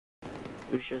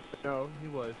He was just No, he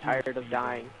was. tired of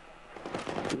dying.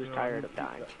 He was tired of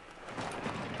dying.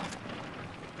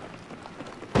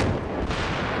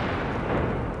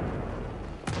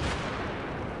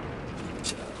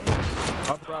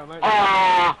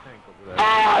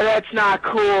 That's not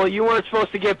cool. You weren't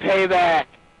supposed to get payback.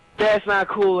 That's not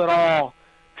cool at all.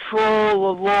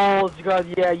 Troll the lols, because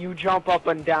yeah, you jump up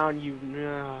and down, you.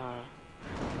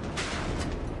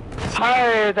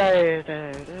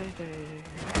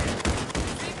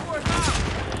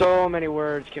 So many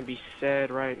words can be said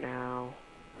right now.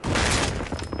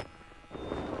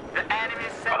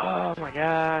 Oh my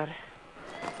god.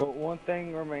 But one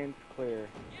thing remains clear.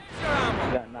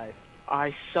 That knife.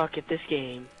 I suck at this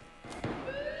game.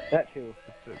 That too.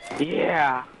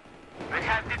 Yeah. They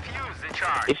have defused the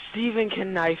charge. If Steven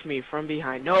can knife me from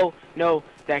behind. No, no,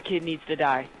 that kid needs to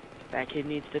die. That kid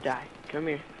needs to die. Come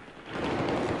here.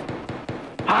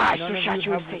 Ah, I should have shot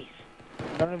you in the face.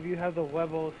 None of you have the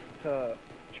levels to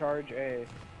charge A.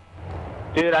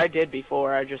 Dude, I did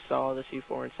before. I just saw the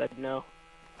C4 and said no.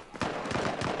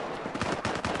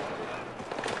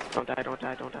 Don't die, don't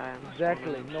die, don't die.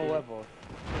 Exactly, no levels.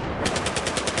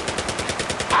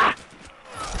 Ah!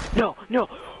 No, no!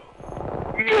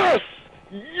 Yes!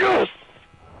 Yes!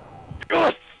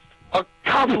 Yes!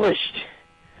 Accomplished!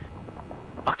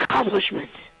 Accomplishment!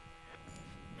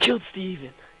 Killed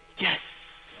Steven. Yes!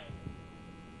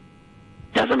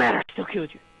 Doesn't matter, I still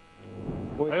killed you.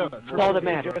 That's all that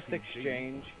matters. Just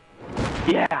exchange.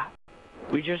 Yeah.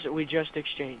 We just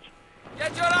exchanged.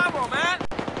 Get your ammo, man!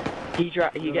 He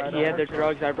had the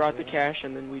drugs, I brought the cash,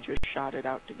 and then we just shot it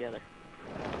out together.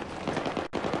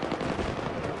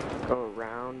 Go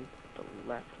around the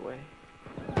left way.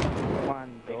 Come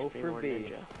on, go for B.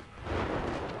 Ninja.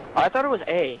 Oh, I thought it was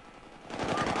A.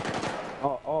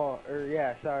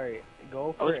 Yeah, sorry.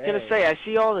 Go for I was gonna say, I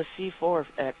see all the C4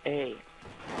 at A.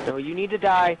 So you need to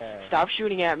die. Okay. Stop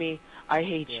shooting at me. I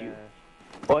hate you.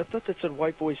 Oh, I thought that said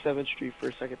White Boy 7th Street for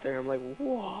a second there. I'm like,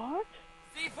 what?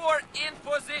 C4 in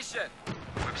position.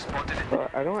 We've spotted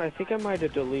it. I think I might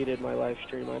have deleted my live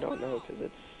stream. I don't know, because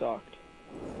it sucked.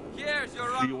 Here's your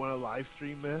Do you want to live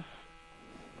stream this?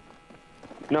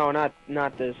 No, not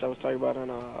this. I was talking about on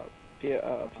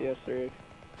PS3.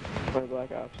 My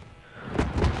Black Ops.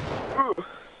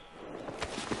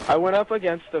 I went up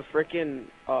against the frickin'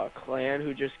 clan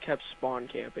who just kept spawn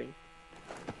camping.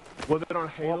 Was it on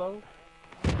Halo?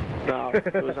 No,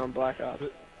 it was on Black Ops.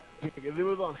 If it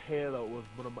was on Halo, it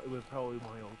was probably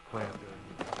my old clan doing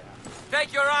it.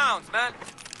 Take your rounds, man.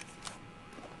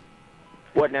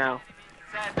 What now?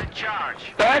 Set the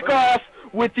charge. Back off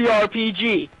with the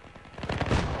RPG.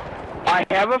 I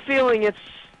have a feeling it's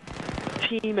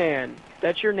T-Man.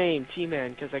 That's your name,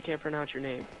 T-Man, because I can't pronounce your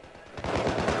name.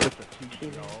 Mr. T.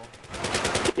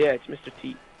 Yeah, it's Mr.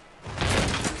 T.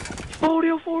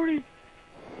 Audio 40!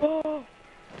 Oh!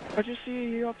 I just see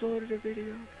you uploaded a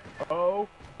video.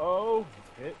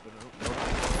 Hit, but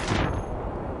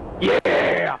no.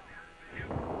 Yeah!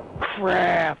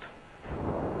 Crap!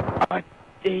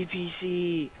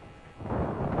 APC!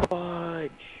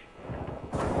 Fudge!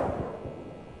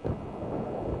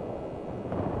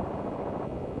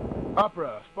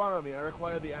 Opera, spawn on me, I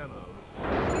require the ammo.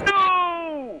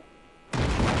 No!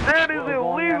 That is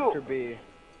illegal! After B.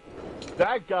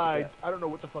 That guy, I don't know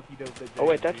what the fuck he does. Oh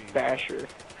wait, that's Basher.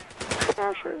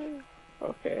 Basher.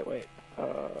 Okay, wait. My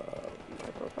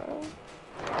profile.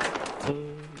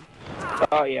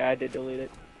 Oh yeah, I did delete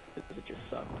it. It just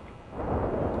sucked.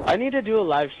 I need to do a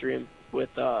live stream with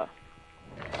some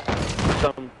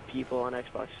people on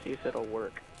Xbox, see if it'll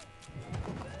work.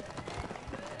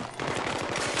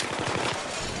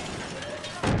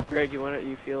 Greg,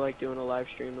 you feel like doing a live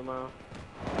stream tomorrow?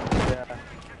 Yeah.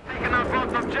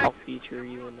 I'll feature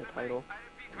you in the title.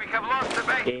 We have lost the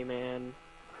base. Gay man.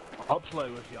 I'll play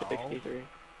with y'all. 63.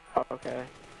 Oh, okay.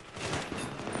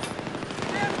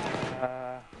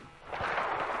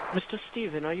 Mr.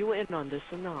 Steven, are you in on this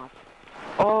or not?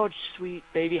 Oh, sweet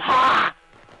baby. Ha!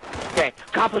 Okay,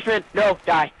 accomplishment. No,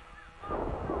 die.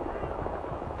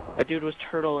 That dude was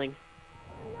turtling.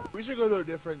 We should go to a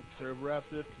different server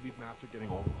after this, because these maps are getting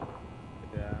old.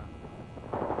 Yeah.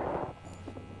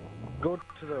 Go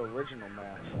to the original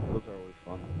maps. Those are always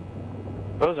fun.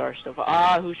 Those are still fun.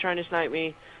 Ah, who's trying to snipe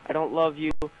me? I don't love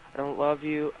you. I don't love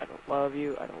you. I don't love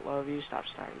you. I don't love you. Stop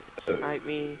sniping. Snipe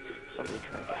me. Somebody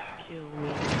trying to kill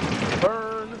me.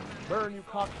 Burn! Burn, you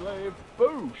cock slave!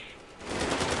 Boosh!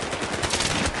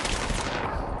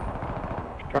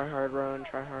 Try hard run.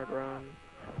 Try hard run.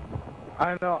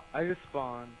 I know. I just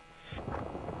spawned.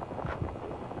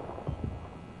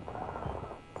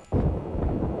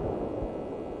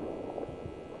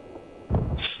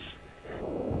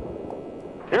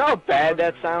 You know how bad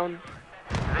that sounds?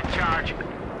 The charge.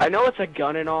 I know it's a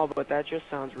gun and all, but that just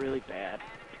sounds really bad.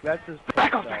 That's his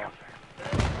Back off, back off.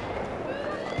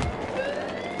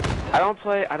 I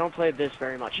don't play this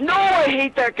very much. No, I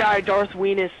hate that guy, Darth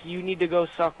Weenus. You need to go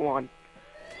suck one.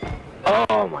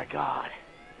 Oh my god.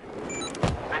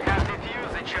 I have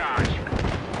defused the charge.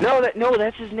 No,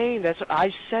 that's his name. That's what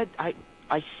I said. I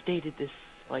stated this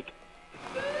like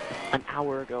an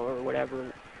hour ago or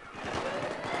whatever.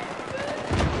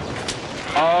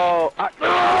 Oh,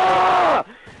 ah!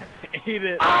 Eat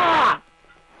it. Ah!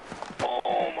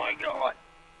 Oh my god.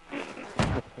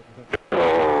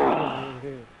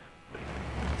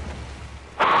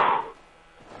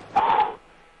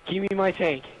 Give me my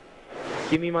tank.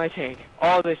 Give me my tank.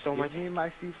 Oh, they stole my tank. Give me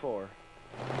my C4.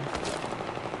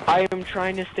 I am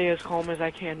trying to stay as calm as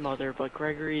I can, Mother, but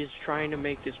Gregory is trying to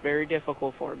make this very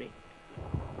difficult for me.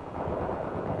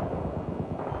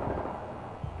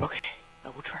 Okay, I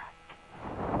will try.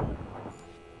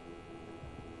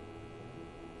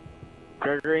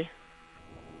 Gregory?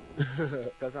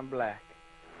 Because I'm black.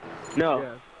 No.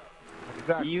 Yes.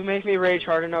 Exactly. You make me rage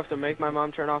hard enough to make my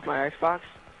mom turn off my Xbox?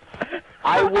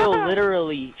 I will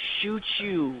literally shoot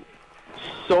you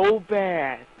so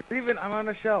bad. Steven, I'm on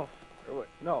a shelf. Oh, wait,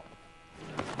 no.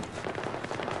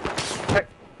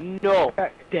 No,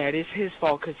 that is his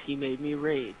fault because he made me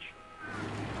rage.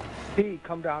 T,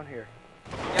 come down here.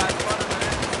 Yeah, it's 1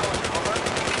 minute going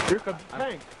over. Here comes the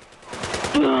tank.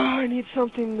 I need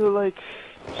something to like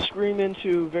scream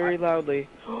into very loudly.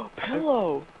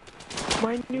 Pillow!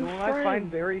 My new You know what friend! I find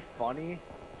very funny?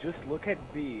 Just look at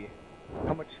B.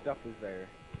 How much stuff is there?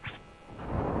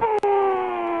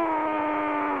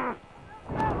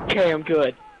 Okay, I'm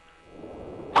good.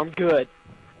 I'm good.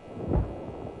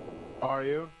 Are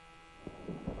you?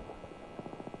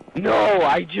 No,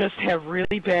 I just have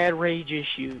really bad rage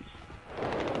issues.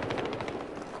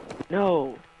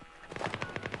 No.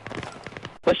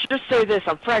 Let's just say this,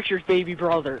 I'm Fracture's baby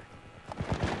brother.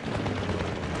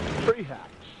 Tree hacks.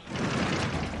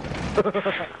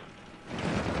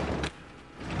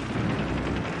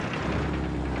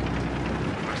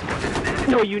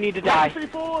 No, you need to die.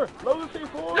 C4! Load the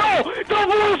C4! No! Don't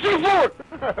blow the C4!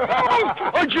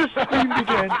 I just screamed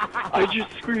again. I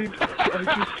just screamed.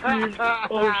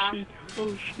 Oh shit.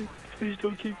 Oh shit. Please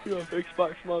don't kick me off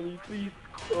Xbox, mommy. Please.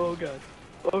 Oh god.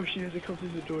 Oh, she hasn't come through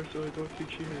the door, so I don't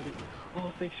think she heard it.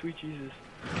 Oh, thank sweet Jesus.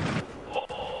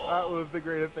 That was the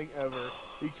greatest thing ever.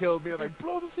 He killed me. I'm like,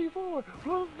 blow the C4!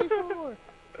 Blow the C4!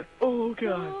 Oh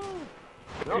god.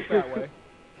 Not that way.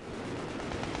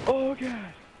 Oh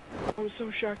god. I'm so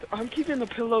shocked. I'm keeping the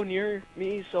pillow near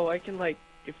me so I can like,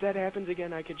 if that happens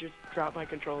again, I could just drop my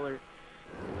controller.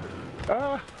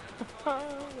 That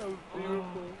was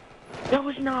beautiful. That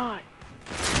was not.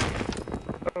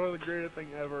 That was the greatest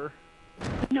thing ever.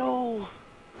 No,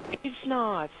 it's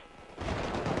not.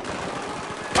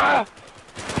 Ah!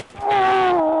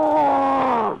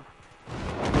 Oh!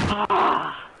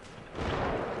 Ah!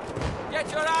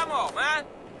 Get your ammo, man.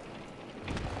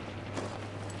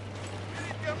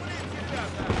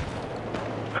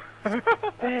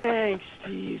 Thanks,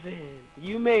 Steven.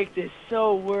 You make this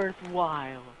so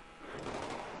worthwhile.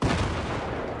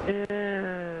 I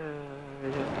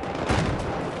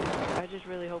just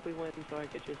really hope we win so I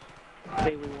could just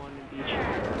say we won and beat you.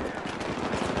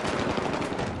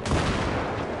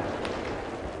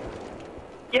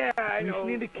 Yeah, I know.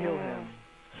 You need to kill him.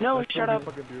 No, That's shut gonna up. be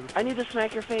fucking beautiful. I need to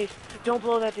smack your face. Don't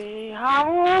blow that thing.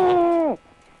 Oh!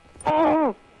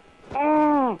 Oh!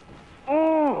 Oh!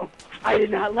 Oh! I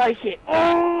did not like it.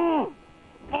 Oh!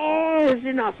 Oh! It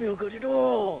did not feel good at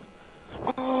all.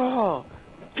 Oh!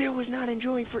 There was not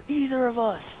enjoying for either of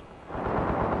us.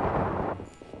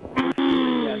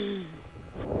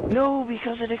 No,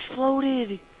 because it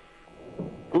exploded.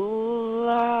 Ooh,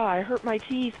 I hurt my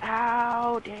teeth.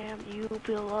 Ow! Damn you,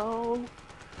 pillow.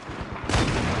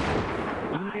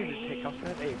 You need to take off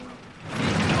that apron.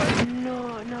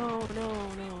 No.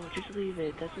 Just leave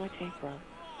it. That's my tank, bro.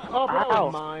 Oh, but that Ow.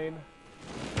 was mine.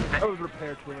 I was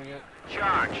repair twinning it.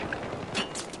 Charge.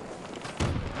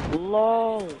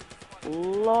 LOL.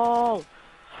 LOL.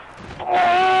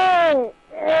 Oh!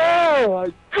 Oh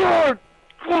my god!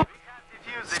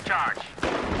 Defuse the charge.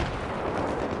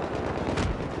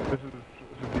 This is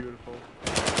beautiful.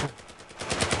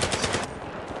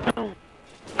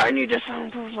 I need to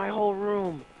soundproof my whole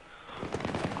room.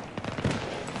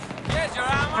 Here's your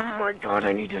ammo. Oh my god,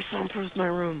 I need to soundproof my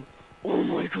room. Oh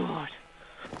my god.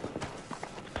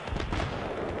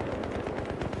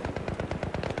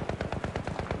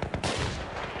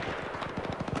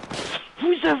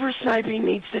 Who's ever sniping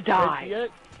needs to die. Yet?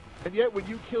 And yet, when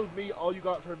you killed me, all you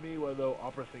got from me was, though,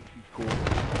 Opera thinks he's cool.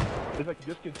 It's like,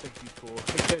 Diskin thinks he's cool.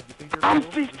 Hey, Kid, you think you're I'm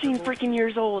cool? 15 freaking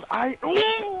years old.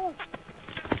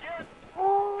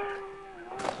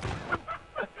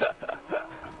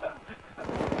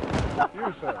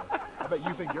 You, sir. I bet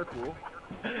you think you're cool.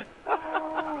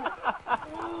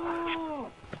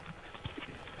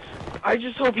 I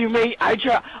just hope you made. I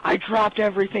dropped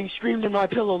everything, screamed in my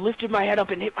pillow, lifted my head up,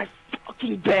 and hit my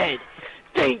fucking bed.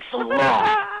 Thanks a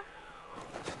lot.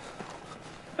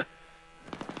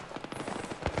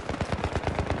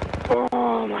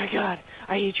 Oh my god,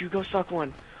 I hate you. Go suck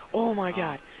one. Oh my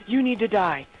god, you need to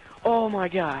die. Oh my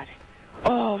god.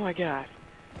 Oh my god.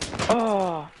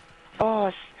 Oh,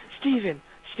 Steven.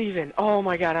 Oh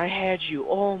my god, I had you.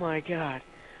 Oh my god.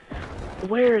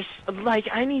 Where's, like,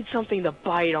 I need something to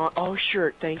bite on. Oh,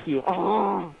 shirt, thank you.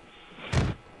 Oh.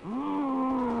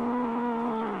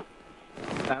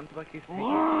 Sounds like he's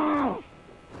taking.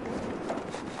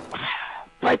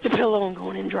 Bite the pillow and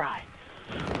going in dry.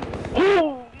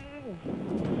 Oh.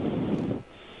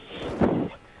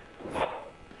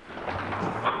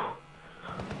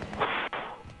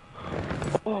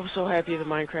 Oh, I'm so happy the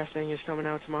Minecraft thing is coming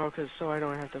out tomorrow, because so I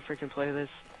don't have to freaking play this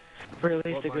for at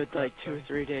least a good, like, 2 or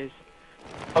 3 days.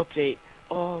 Update.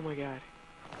 Oh my god.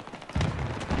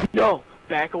 No!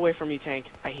 Back away from me, tank.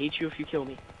 I hate you if you kill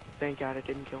me. Thank god it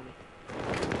didn't kill me.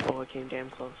 Oh, it came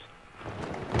damn close.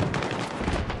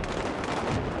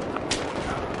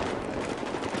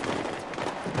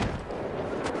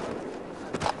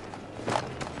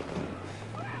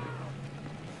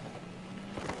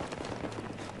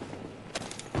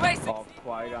 All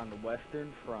quiet on the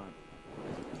Western Front.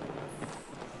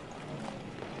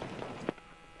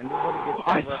 Anybody gets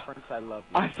that reference, I love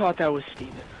you. I thought that was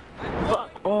Steven.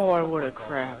 Oh, I would have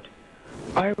crapped.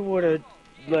 I would have,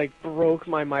 like, broke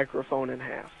my microphone in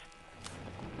half.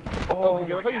 Oh,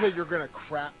 okay, I thought you said you were gonna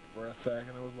crap for a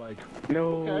second. I was like,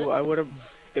 no, okay. I would have.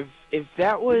 If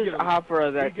that was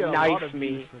Opera that knifed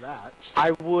me,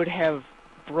 I would have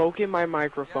broken my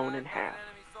microphone in half.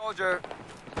 Soldier.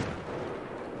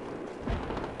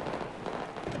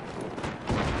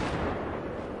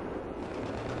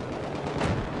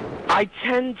 I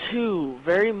tend to,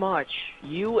 very much.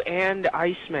 You and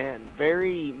Iceman,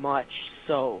 very much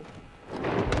so.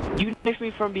 You knife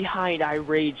me from behind, I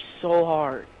rage so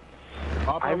hard.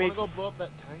 I wanna go blow up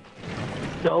that tank.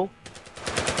 No.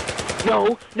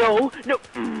 No.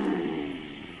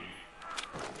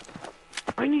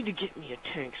 I need to get me a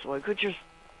tank so I could just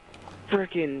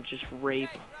frickin' just rape.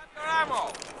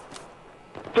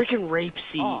 Frickin' rape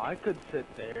seed. Oh, I could sit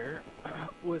there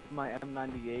with my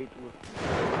M98 with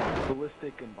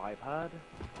ballistic and bipod.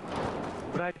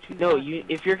 But I choose No,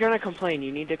 if you're gonna complain,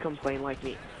 you need to complain like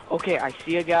me. Okay, I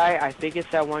see a guy, I think it's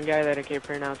that one guy that I can't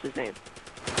pronounce his name.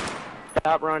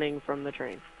 Stop running from the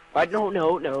train.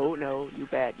 No, you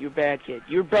bad kid.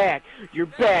 You're bad,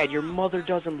 your mother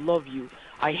doesn't love you.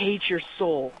 I hate your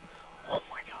soul. Oh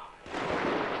my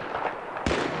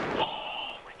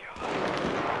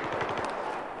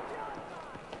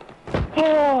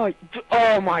god.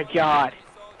 Oh my god.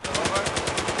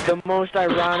 The most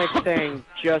ironic thing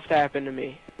just happened to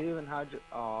me. Even how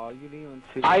you didn't even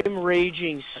see. I'm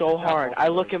raging so hard. I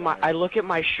look at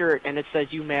my shirt and it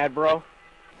says, "You mad, bro?"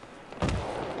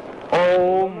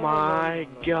 Oh my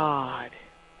god.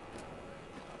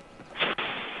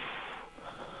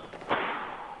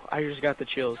 I just got the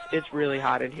chills. It's really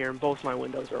hot in here and both my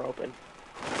windows are open.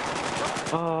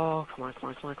 Oh, come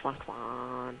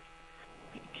on.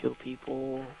 Kill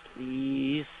people,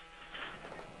 please.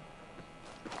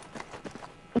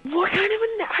 What kind of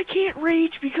a I can't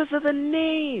rage because of the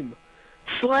name.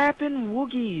 Slapping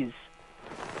Woogies.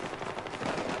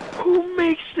 Who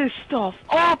makes this stuff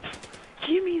up?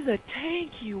 Give me the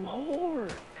tank, you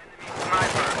whore.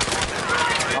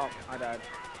 Oh, I died.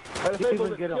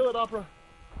 Kill it, Opera.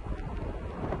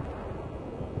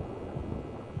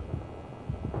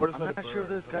 I'm not sure if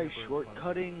this guy's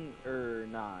shortcutting or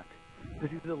not.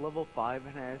 Because he's a level 5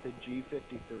 and has a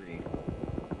G53.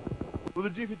 Well, the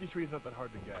G53 is not that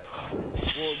hard to get.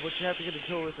 Well, but you have to get a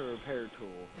kill with a repair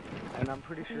tool. And I'm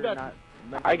pretty sure not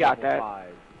many I got level that.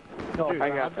 5. No, Dude,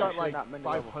 I've got like not many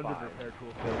 500 level 5. repair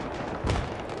tools.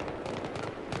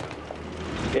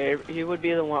 Yeah, he would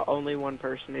be the only one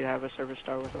person to have a service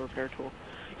star with a repair tool.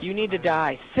 You need to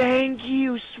die. Thank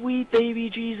you, sweet baby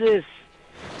Jesus.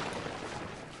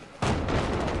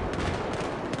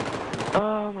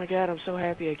 Oh my god, I'm so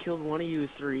happy I killed one of you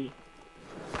three.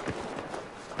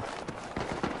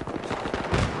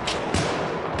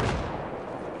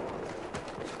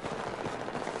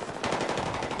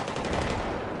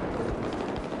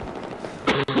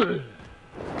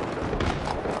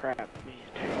 Crap.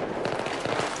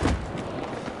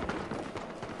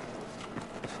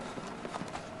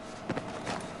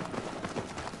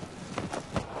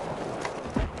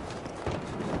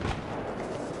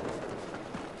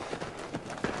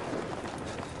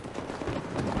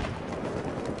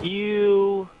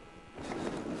 You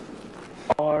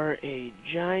are a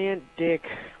giant dick,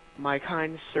 my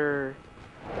kind sir,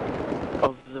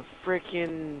 of the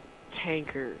frickin'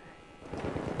 tanker.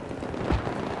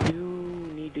 You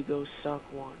need to go suck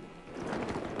one.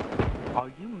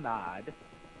 Are you mad?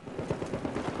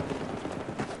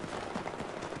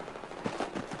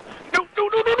 No,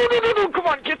 come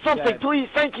on, get something, Dead. please,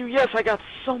 thank you, yes, I got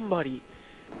somebody.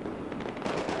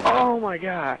 Oh my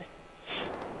god.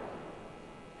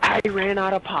 I ran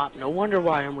out of pop, no wonder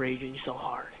why I'm raging so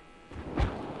hard.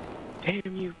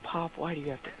 Damn you, Pop, why do you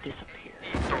have to disappear?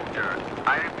 Soldier.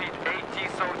 I repeat,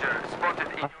 AT soldier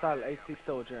spotted in Hostile AT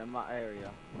soldier in my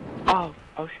area.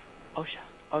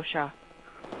 Osha.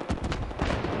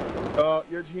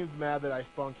 Your team's mad that I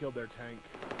spawn killed their tank.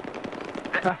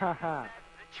 Hahaha.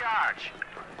 the charge.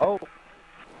 Oh.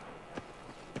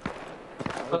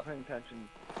 I was paying attention.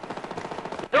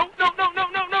 No.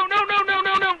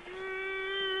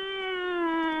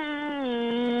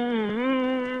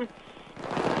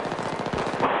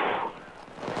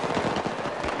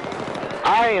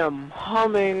 I am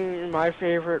humming my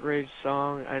favorite Rage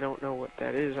song. I don't know what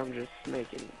that is. I'm just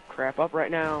making crap up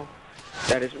right now.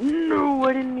 That is... No,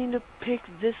 I didn't mean to pick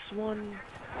this one.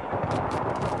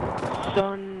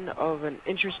 Son of an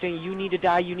interesting... You need to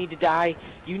die. You need to die.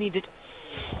 You need to...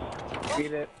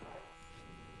 Beat it.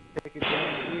 Take it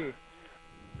down.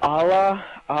 Allah,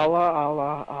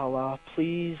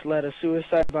 please let a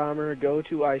suicide bomber go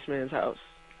to Iceman's house.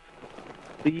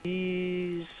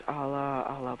 Please,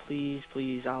 Allah, please,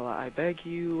 Allah, I beg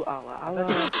you,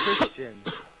 Allah. That's Christian.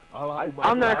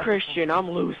 I'm not Christian, I'm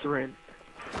Lutheran.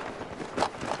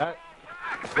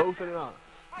 Both are not.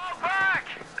 Fall back!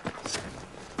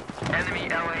 Enemy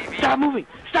LAV. Stop moving!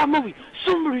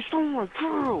 Somebody stole my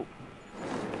girl!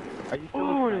 Are you still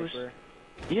Oh, a it was... sniper?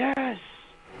 Yes!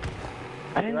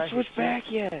 I didn't Right, switch you back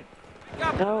yet.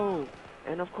 No.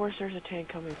 And of course there's a tank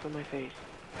coming from my face.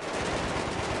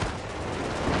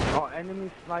 Oh, enemy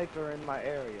sniper in my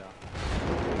area.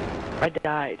 I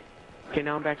died. Okay,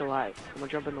 now I'm back alive. I'm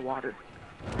gonna jump in the water.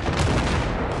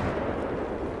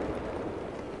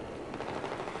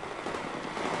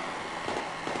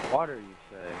 Water, you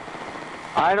say?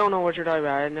 I don't know what you're talking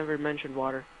about. I never mentioned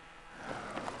water.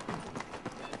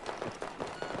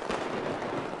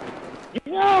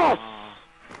 Yes!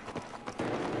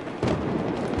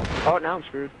 Oh, now I'm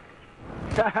screwed.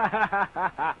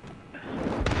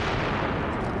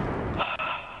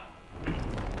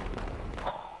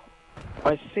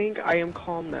 I think I am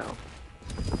calm now.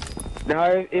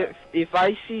 Now, if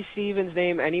I see Steven's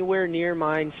name anywhere near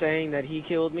mine saying that he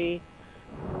killed me,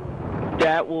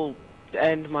 that will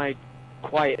end my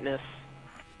quietness.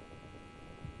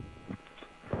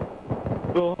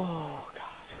 Oh, God.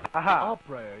 Aha!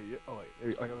 Opera. Oh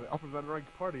wait, Opera's not a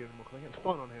ranked party anymore because I can't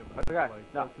spawn on him. Okay,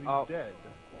 Like, no, he's oh. dead.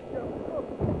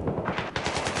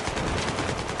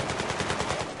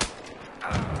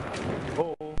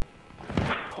 Oh.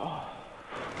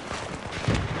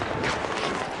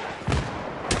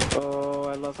 Oh,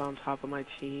 I love on top of my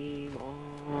team.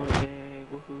 Oh, yeah,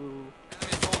 woohoo.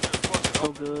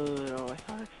 So good. Oh, I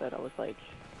thought it said I was like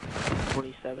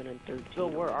 27 and 13. So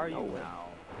where are you nowhere. now?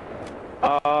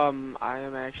 I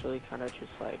am actually kind of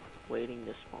just like waiting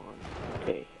to spawn.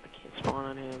 Okay, I can't spawn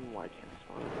on him. Why can't I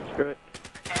spawn on him? Screw it.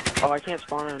 Oh, I can't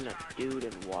spawn on a dude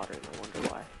in water. No wonder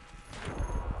why.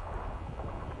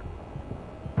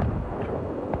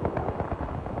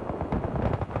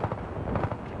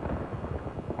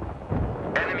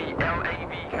 Enemy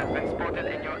LAV has been spotted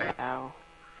in your area. Ow.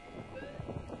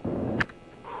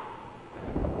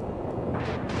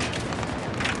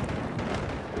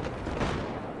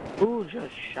 Who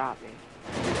just shot me?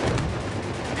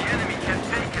 The enemy has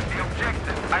taken the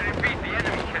objective. I repeat, the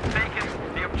enemy has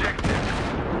taken the objective.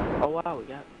 Oh wow, we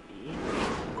got B.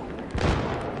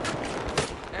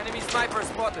 Enemy sniper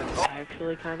spotted.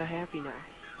 Actually kind of happy now.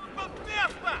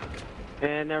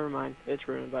 And never mind, it's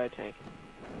ruined by a tank.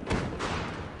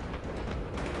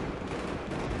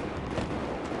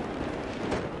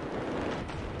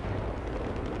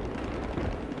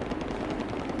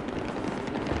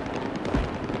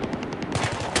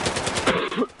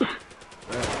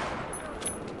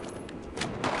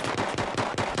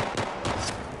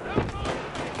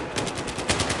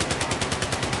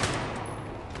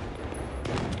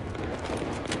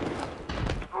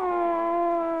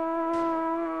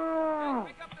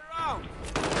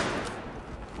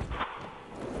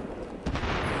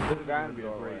 This is gonna be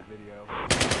a great video.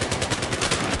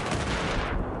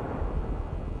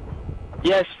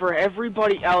 Yes, for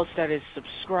everybody else that is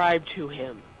subscribed to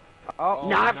him. Oh,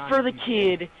 Not for the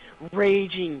kid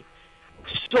raging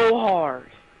so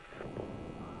hard.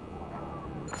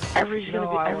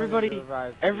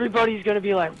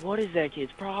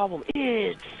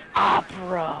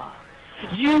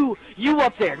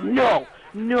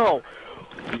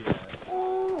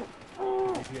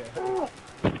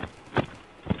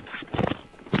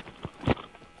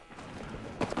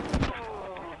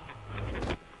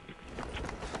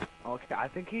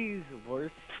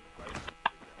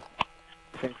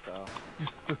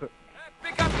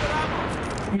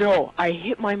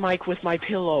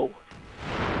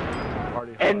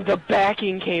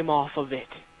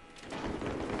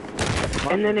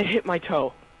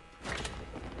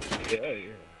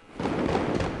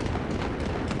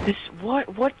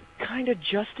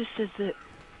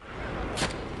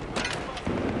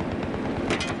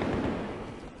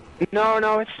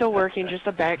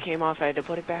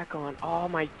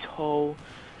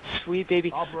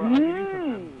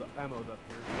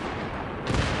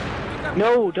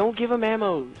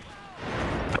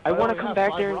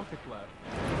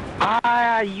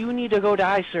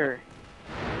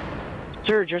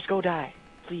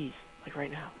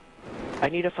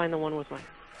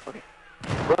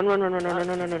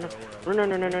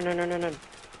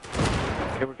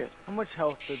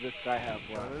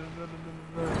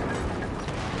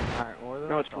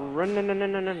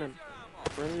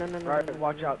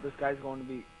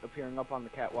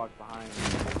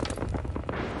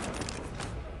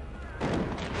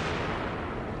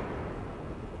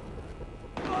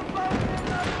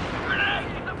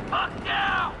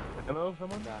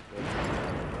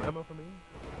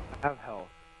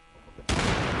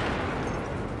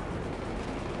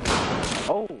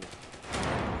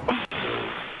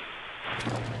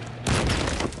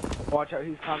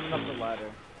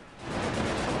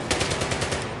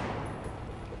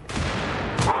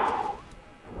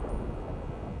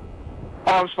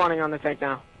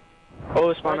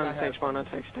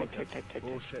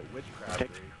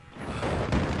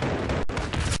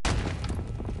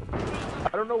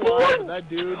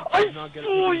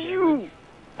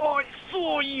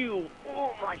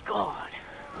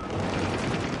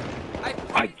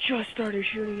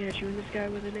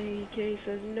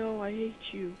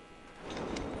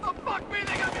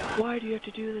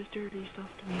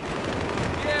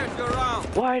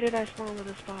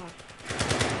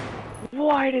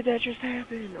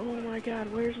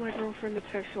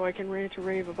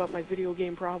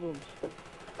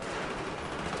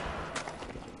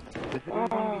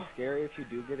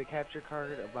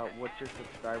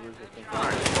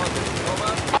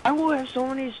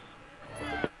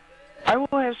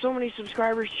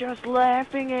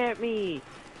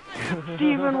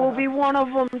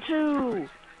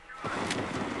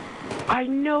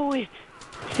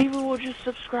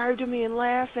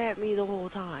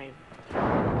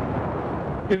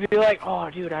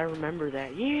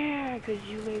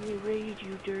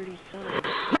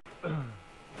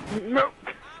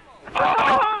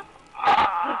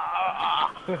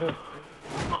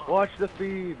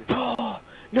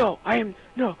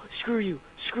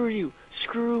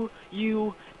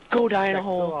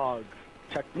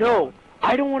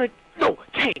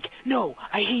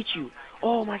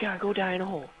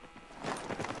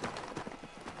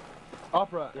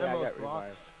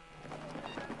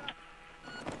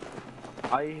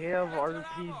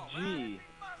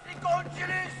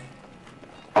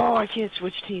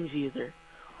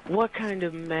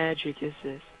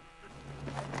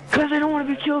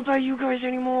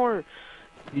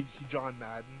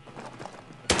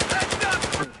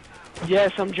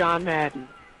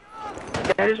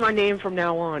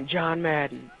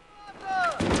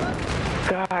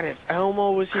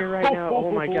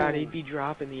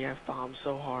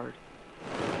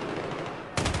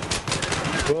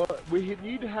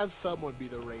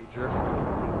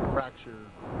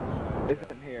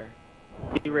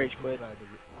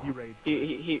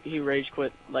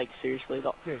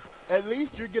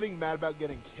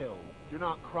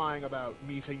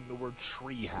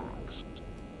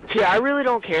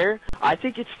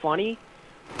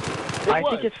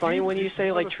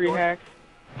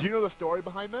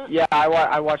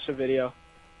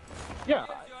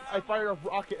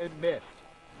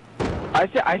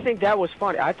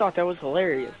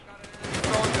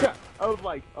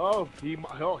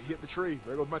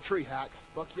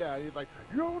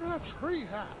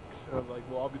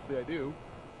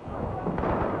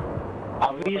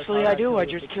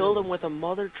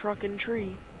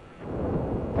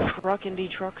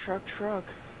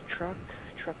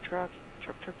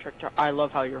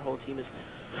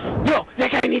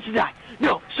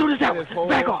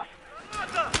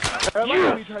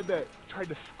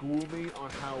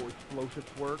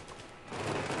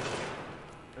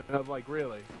 And I'm like,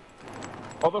 really?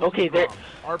 Although Okay, there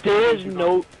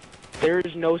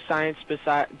is no science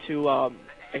to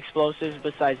explosives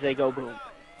besides they go boom.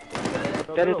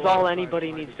 That is all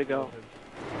anybody needs to go.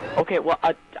 Okay, well,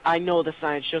 I know the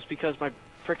science just because my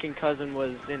freaking cousin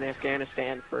was in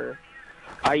Afghanistan for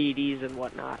IEDs and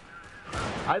whatnot.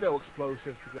 I know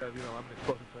explosives because, you know, I'm an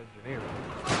explosives engineer.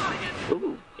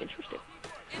 Ooh, interesting.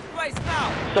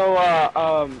 So,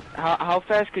 how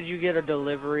fast could you get a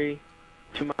delivery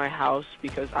to my house?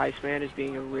 Because Iceman is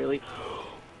being a really...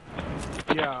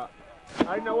 Yeah,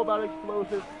 I know about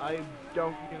explosives. I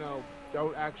don't, you know,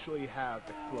 don't actually have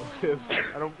explosives.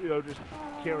 I don't, you know, just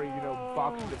carry, you know,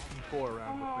 boxes of C4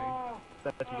 around with me.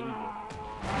 That's illegal.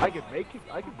 I can make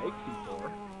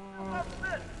C4.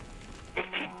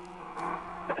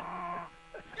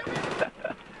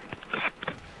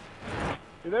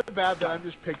 Is that bad that I'm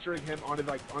just picturing him on his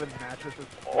mattress?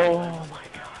 Oh my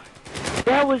god.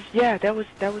 That was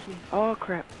me. Oh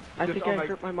crap. I think I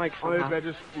hurt my mic somehow. On his bed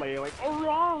just flailing.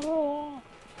 I'm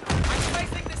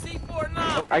placing the C4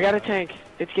 now! I got a tank.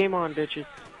 It's game on, bitches.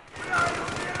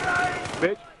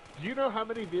 Bitch, do you know how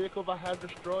many vehicles I have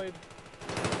destroyed?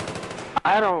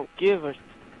 I don't give a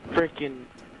freaking...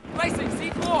 Placing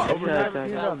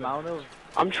C4!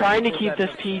 I'm trying to keep this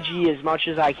PG as much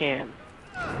as I can.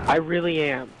 I really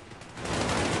am.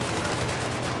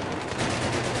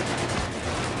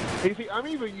 Hey, see, I'm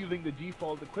even using the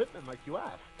default equipment like you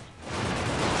asked.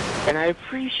 And I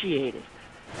appreciate it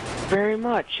very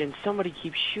much, and somebody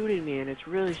keeps shooting me, and it's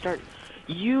really starting...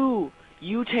 You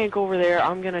tank over there,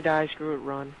 I'm gonna die, screw it,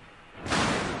 run.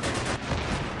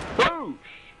 Boosh!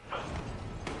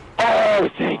 Oh,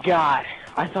 thank God!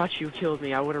 I thought you killed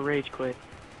me, I would've rage quit.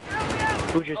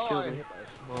 Who just killed me?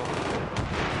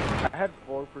 I had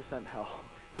 4% health.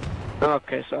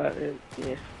 Okay, so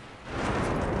yeah.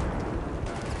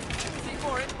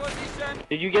 C4 in position!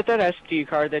 Did you get that SD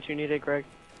card that you needed, Greg?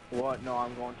 What? No,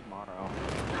 I'm going tomorrow.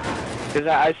 Because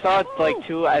I saw like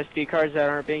 2 SD cards that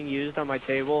aren't being used on my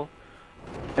table,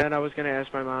 and I was gonna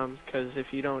ask my mom because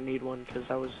if you don't need one, because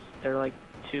they're like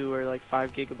 2 or like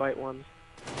 5 gigabyte ones.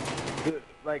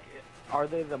 Like, are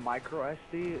they the micro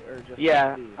SD or just?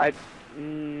 Yeah, SD?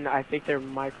 I think they're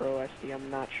micro SD. I'm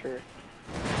not sure.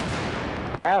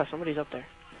 Oh, somebody's up there.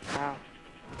 Wow.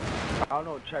 I don't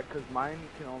know. Check, cause mine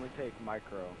can only take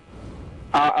micro.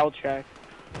 I'll check.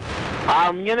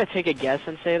 I'm gonna take a guess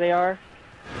and say they are,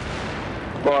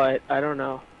 but I don't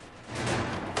know.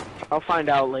 I'll find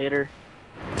out later.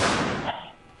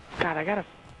 God, I got a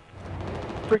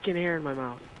freaking hair in my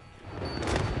mouth.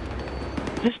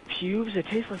 This pubes, it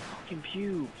tastes like fucking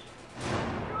pubes.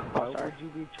 Why would you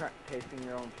be tasting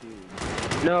your own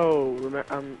pubes? No,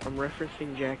 I'm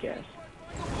referencing Jackass.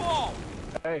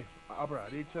 Hey, Abra,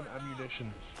 I need some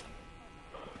ammunition.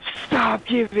 Stop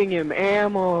giving him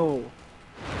ammo!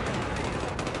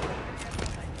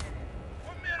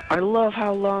 I love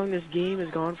how long this game has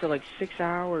gone for like 6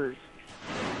 hours.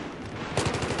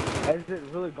 Has it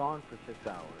really gone for 6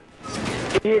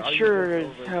 hours? It sure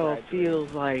as hell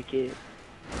feels like it.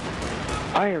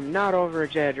 I am not over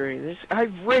exaggerating this.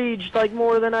 I've raged like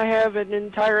more than I have in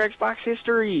entire Xbox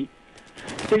history.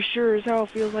 This sure as hell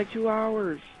feels like 2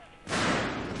 hours.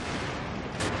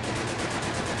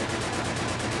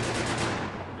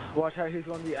 Watch how he's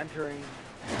going to be entering.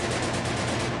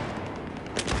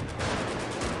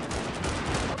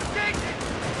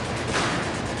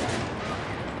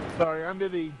 Sorry, I'm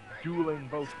busy dueling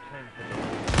both tanks.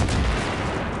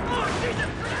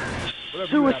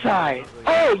 Suicide!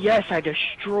 Oh yes, I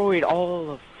destroyed all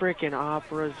of frickin'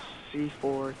 Opera's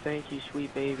C4. Thank you,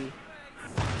 sweet baby.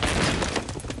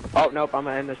 Oh nope, I'm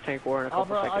gonna end this tank war in a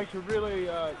couple Opera, seconds. I could really,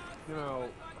 you know,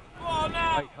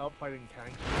 like help fighting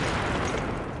tanks.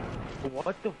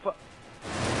 What the fuck?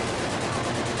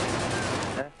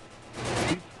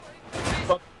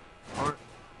 Fuck aren't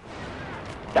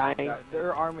Dying.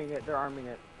 They're arming it. They're arming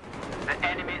it. The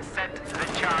enemy set the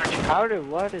charge.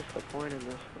 What is the point in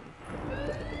this one?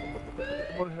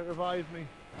 Someone revive me.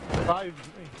 Revive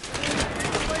me.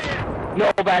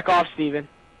 No, back off, Steven.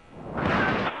 We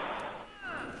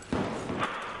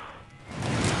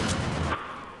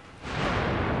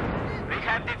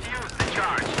have defused the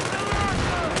charge.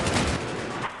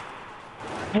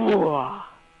 Whoa.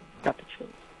 Got the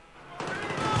chills.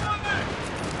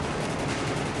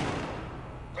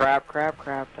 Crap, crap,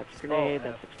 crap. That's a grenade,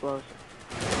 that's explosive.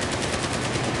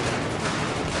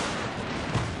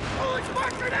 Oh, it's my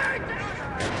grenade!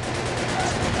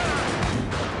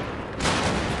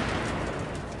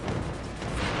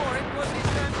 C4 in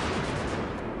position.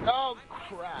 Oh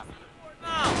crap.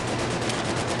 Now!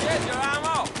 Get your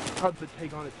ammo! Hard to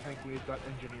take on a tank when he's got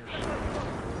engineers.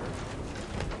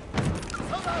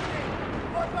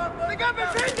 They got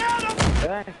machine down him!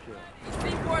 Thank you.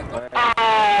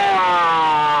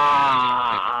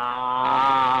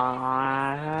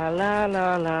 La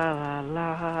la la la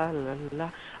la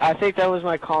la. I think that was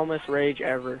my calmest rage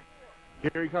ever.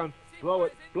 Here he comes. Blow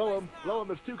it. Blow him. Blow him.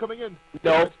 There's two coming in.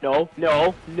 No, no,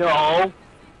 no, no.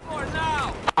 For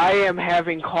now! I am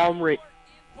having calm rage.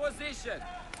 Position!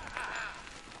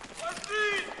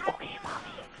 Okay,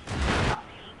 mommy.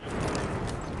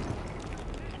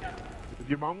 Is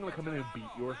your mom gonna come in and beat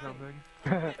you or something?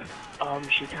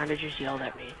 She kind of just yelled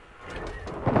at me.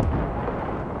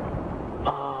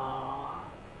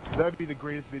 That'd be the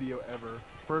greatest video ever.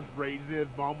 First raises his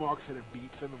mom walks in and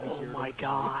beats him and we hear Oh my him.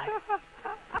 god.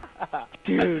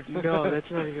 Dude, no,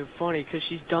 that's not even funny, because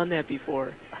she's done that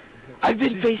before. I've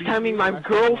been FaceTiming my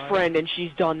girlfriend, and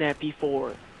she's done that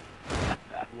before.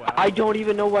 Wow. I don't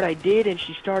even know what I did, and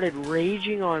she started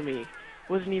raging on me.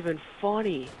 Wasn't even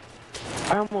funny.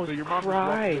 I almost So your mom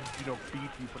cried. just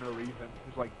beats you for no reason.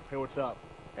 Just like, hey, what's up?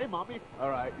 Hey, mommy.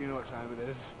 Alright, you know what time it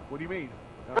is. What do you mean?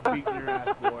 I'm beating your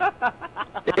ass, boy.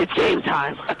 It's game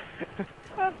time.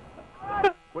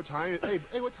 What time?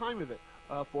 Hey, what time is it?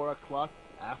 4 o'clock.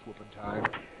 Ass whooping time.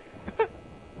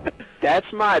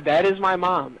 That is my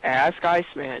mom. Ask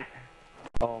Iceman.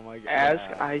 Oh my god.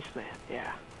 Ask Iceman.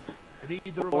 Yeah. I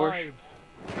need the revive.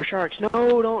 For sharks.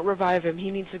 No, don't revive him.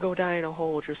 He needs to go die in a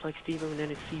hole, just like Steven in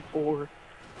his C4.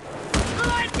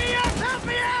 Light me up! Help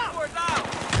me out! For now!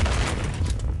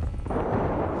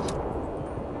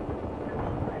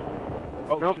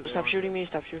 Oh, Nope, shit, stop they shooting me,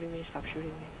 stop shooting me, stop shooting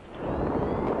me.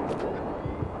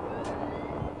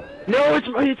 No,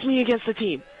 it's me against the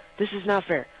team. This is not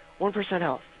fair. 1%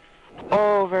 health.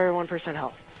 Oh, very 1%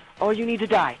 health. Oh, you need to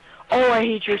die. Oh, I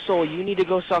hate your soul. You need to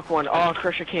go suck one. Oh,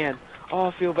 crush a can. Oh,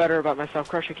 I feel better about myself.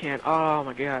 Crush a can. Oh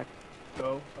my god.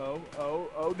 Oh,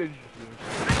 ninja juice.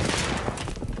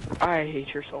 I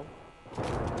hate your soul.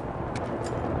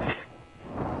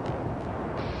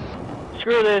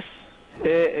 Screw this.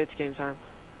 It's game time.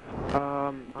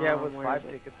 Yeah, with where 5 is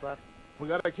it? tickets left. We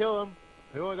gotta kill him.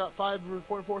 We only got 5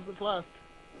 reinforcements left.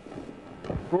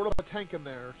 Throw up a tank in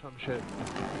there or some shit.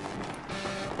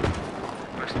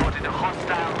 We've spotted a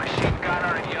hostile machine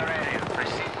gunner in your area.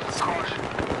 Proceed with caution.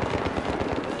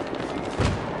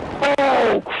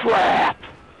 Oh crap!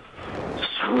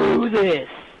 Screw this!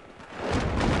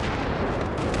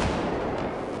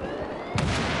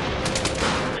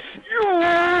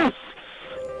 Yes!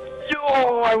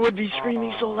 Oh, I would be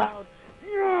screaming so loud.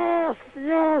 Yes,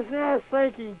 yes, yes,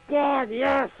 thank you, God,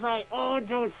 yes, I own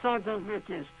those sons of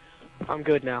bitches. I'm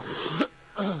good now.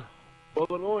 Well,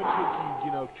 it only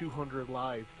takes you, 200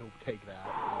 lives to take that,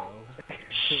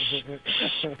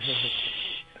 so...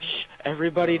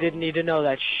 Everybody didn't need to know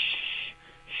that.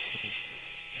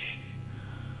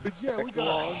 But yeah, we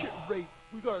got a ship rate.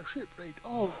 We got a ship rate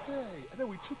all day, and then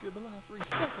we took it in the last 3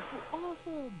 seconds. We're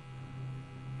awesome.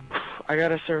 I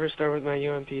got a service star with my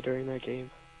UMP during that game.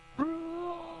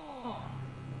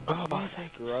 Oh,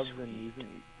 thank Scrubs and using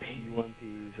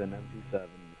UMPs and MP7s.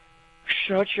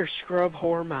 Shut your scrub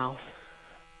whore mouth.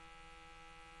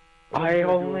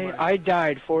 I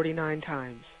died 49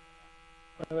 times.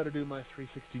 I gotta do my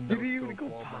 360 You no didn't even go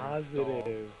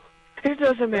positive. It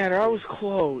doesn't matter, I was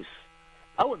close.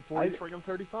 I went 43 and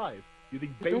 35. You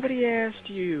think basic Nobody equipment. asked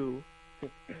you.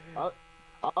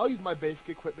 I'll use my basic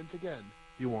equipment again.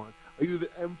 You want? I'll use the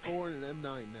M4 and an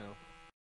M9 now.